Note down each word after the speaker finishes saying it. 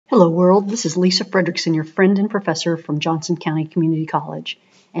Hello world, this is Lisa Friedrichsen, your friend and professor from Johnson County Community College.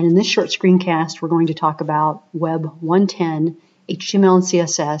 And in this short screencast, we're going to talk about Web 110, HTML and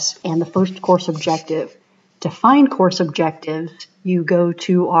CSS, and the first course objective. To find course objectives, you go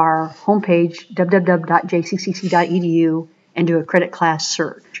to our homepage, www.jccc.edu, and do a credit class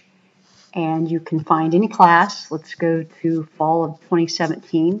search. And you can find any class. Let's go to fall of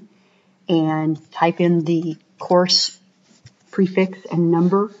 2017 and type in the course prefix and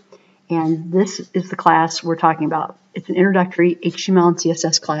number. And this is the class we're talking about. It's an introductory HTML and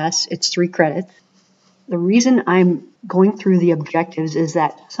CSS class. It's 3 credits. The reason I'm going through the objectives is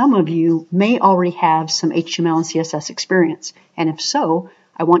that some of you may already have some HTML and CSS experience. And if so,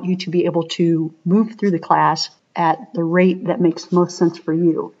 I want you to be able to move through the class at the rate that makes most sense for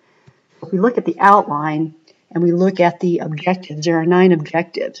you. If we look at the outline and we look at the objectives, there are 9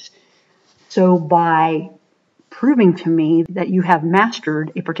 objectives. So by proving to me that you have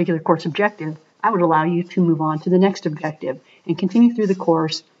mastered a particular course objective, I would allow you to move on to the next objective and continue through the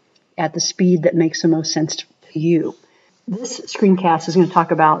course at the speed that makes the most sense to you. This screencast is going to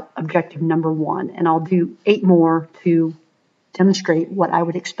talk about objective number 1, and I'll do 8 more to demonstrate what I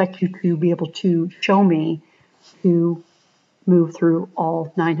would expect you to be able to show me to move through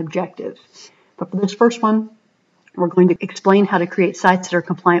all 9 objectives. But for this first one, we're going to explain how to create sites that are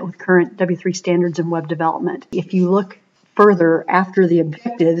compliant with current W3 standards in web development. If you look further after the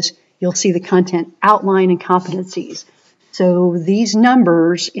objectives, you'll see the content outline and competencies. So these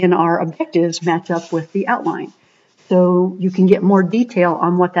numbers in our objectives match up with the outline. So you can get more detail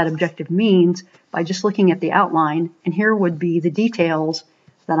on what that objective means by just looking at the outline. And here would be the details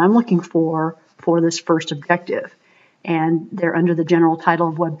that I'm looking for this first objective. And they're under the general title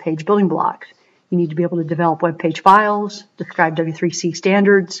of web page building blocks. You need to be able to develop web page files, describe W3C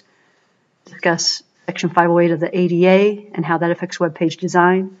standards, discuss Section 508 of the ADA and how that affects web page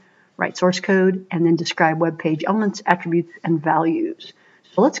design, write source code, and then describe web page elements, attributes, and values.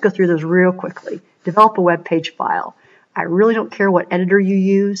 So let's go through those real quickly. Develop a web page file. I really don't care what editor you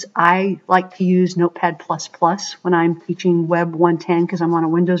use. I like to use Notepad++ when I'm teaching Web 110 because I'm on a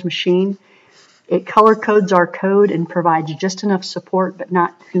Windows machine. It color codes our code and provides just enough support, but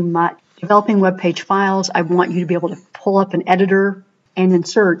not too much. Developing web page files, I want you to be able to pull up an editor and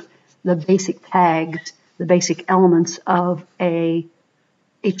insert the basic tags, the basic elements of a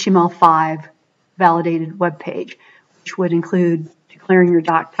HTML5 validated web page, which would include declaring your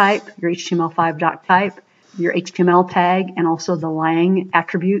doc type, your HTML5 doc type, your HTML tag, and also the lang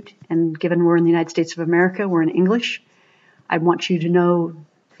attribute. And given we're in the United States of America, we're in English. I want you to know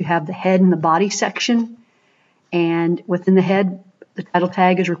you have the head and the body section, and within the head, the title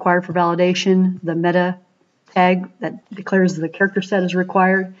tag is required for validation. The meta tag that declares the character set is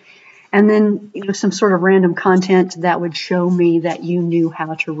required. And then some sort of random content that would show me that you knew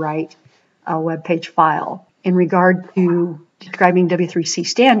how to write a web page file. In regard to describing W3C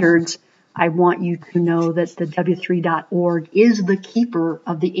standards, I want you to know that the W3.org is the keeper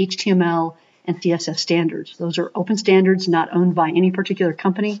of the HTML and CSS standards. Those are open standards not owned by any particular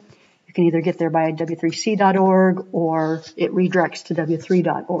company. You can either get there by W3C.org or it redirects to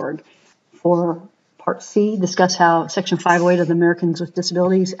W3.org. For Part C, discuss how Section 508 of the Americans with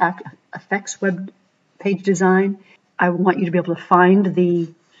Disabilities Act affects web page design. I want you to be able to find the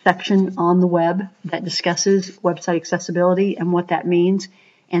section on the web that discusses website accessibility and what that means,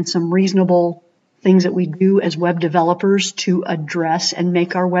 and some reasonable things that we do as web developers to address and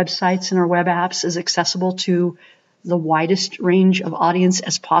make our websites and our web apps as accessible to the widest range of audience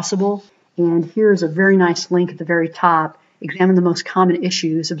as possible. And here's a very nice link at the very top. Examine the most common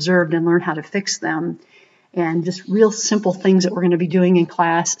issues observed and learn how to fix them. And just real simple things that we're going to be doing in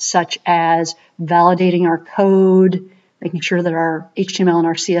class, such as validating our code, making sure that our HTML and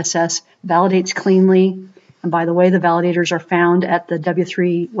our CSS validates cleanly. And by the way, the validators are found at the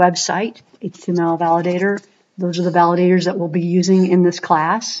W3 website, HTML validator. Those are the validators that we'll be using in this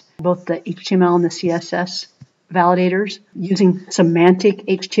class, both the HTML and the CSS validators, using semantic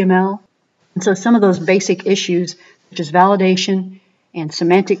HTML. And so some of those basic issues, such as validation and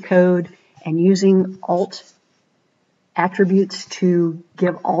semantic code and using alt attributes to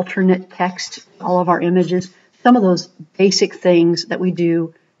give alternate text to all of our images, some of those basic things that we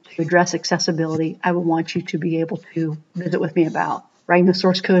do to address accessibility, I would want you to be able to visit with me about. Writing the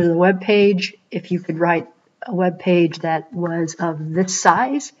source code of the web page, if you could write a web page that was of this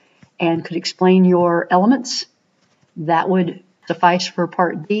size and could explain your elements, that would suffice for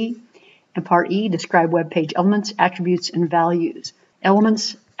Part D. And Part E, describe web page elements, attributes, and values.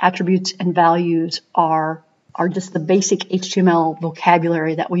 Elements, attributes, and values are just the basic HTML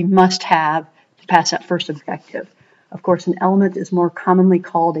vocabulary that we must have to pass that first objective. Of course, an element is more commonly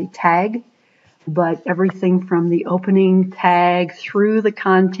called a tag, but everything from the opening tag through the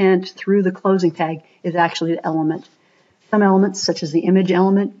content through the closing tag is actually the element. Some elements, such as the image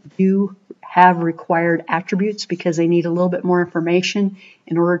element, do have required attributes because they need a little bit more information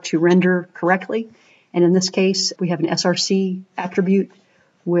in order to render correctly. And in this case, we have an SRC attribute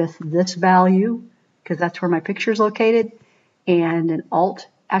with this value, because that's where my picture is located, and an alt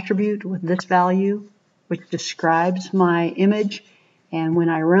attribute with this value, which describes my image. And when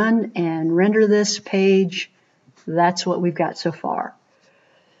I run and render this page, that's what we've got so far.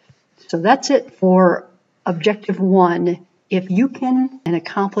 So that's it for Objective 1. If you can and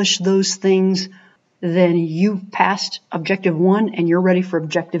accomplish those things, then you passed Objective 1 and you're ready for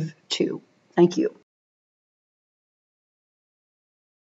Objective 2. Thank you.